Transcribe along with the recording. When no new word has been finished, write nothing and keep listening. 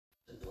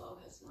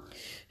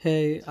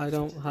Hey, I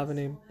don't have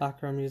any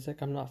background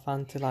music. I'm not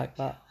fancy like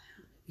that.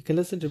 You can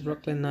listen to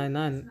Brooklyn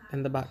Nine-Nine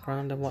in the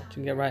background. I'm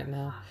watching it right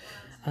now.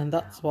 And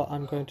that's what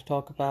I'm going to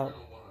talk about.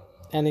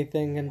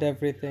 Anything and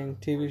everything.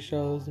 TV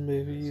shows,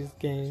 movies,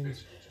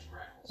 games.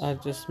 I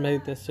just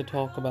made this to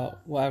talk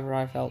about whatever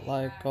I felt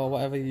like or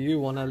whatever you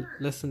want to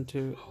listen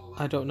to.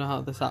 I don't know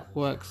how this app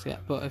works yet,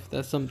 but if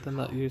there's something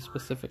that you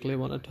specifically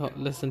want to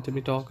listen to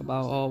me talk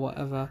about or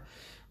whatever.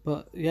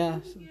 But yeah,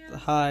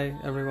 hi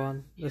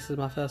everyone. This is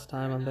my first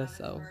time on this,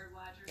 so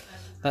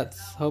let's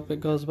hope it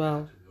goes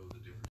well.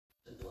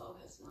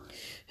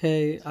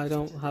 Hey, I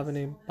don't have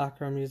any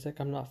background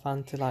music. I'm not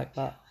fancy like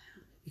that.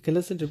 You can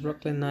listen to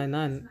Brooklyn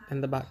Nine-Nine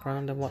in the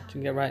background. I'm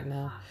watching it right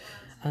now.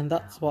 And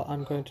that's what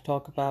I'm going to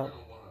talk about.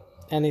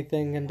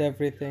 Anything and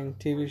everything.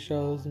 TV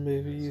shows,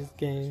 movies,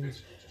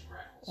 games.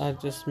 I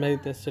just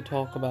made this to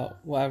talk about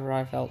whatever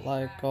I felt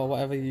like or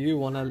whatever you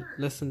want to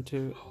listen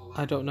to.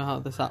 I don't know how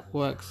this app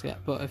works yet,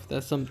 but if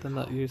there's something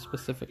that you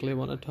specifically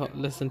want to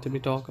listen to me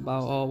talk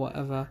about or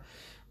whatever.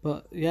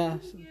 But yeah,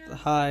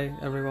 hi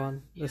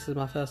everyone. This is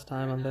my first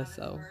time on this,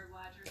 so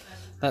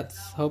let's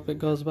hope it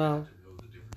goes well.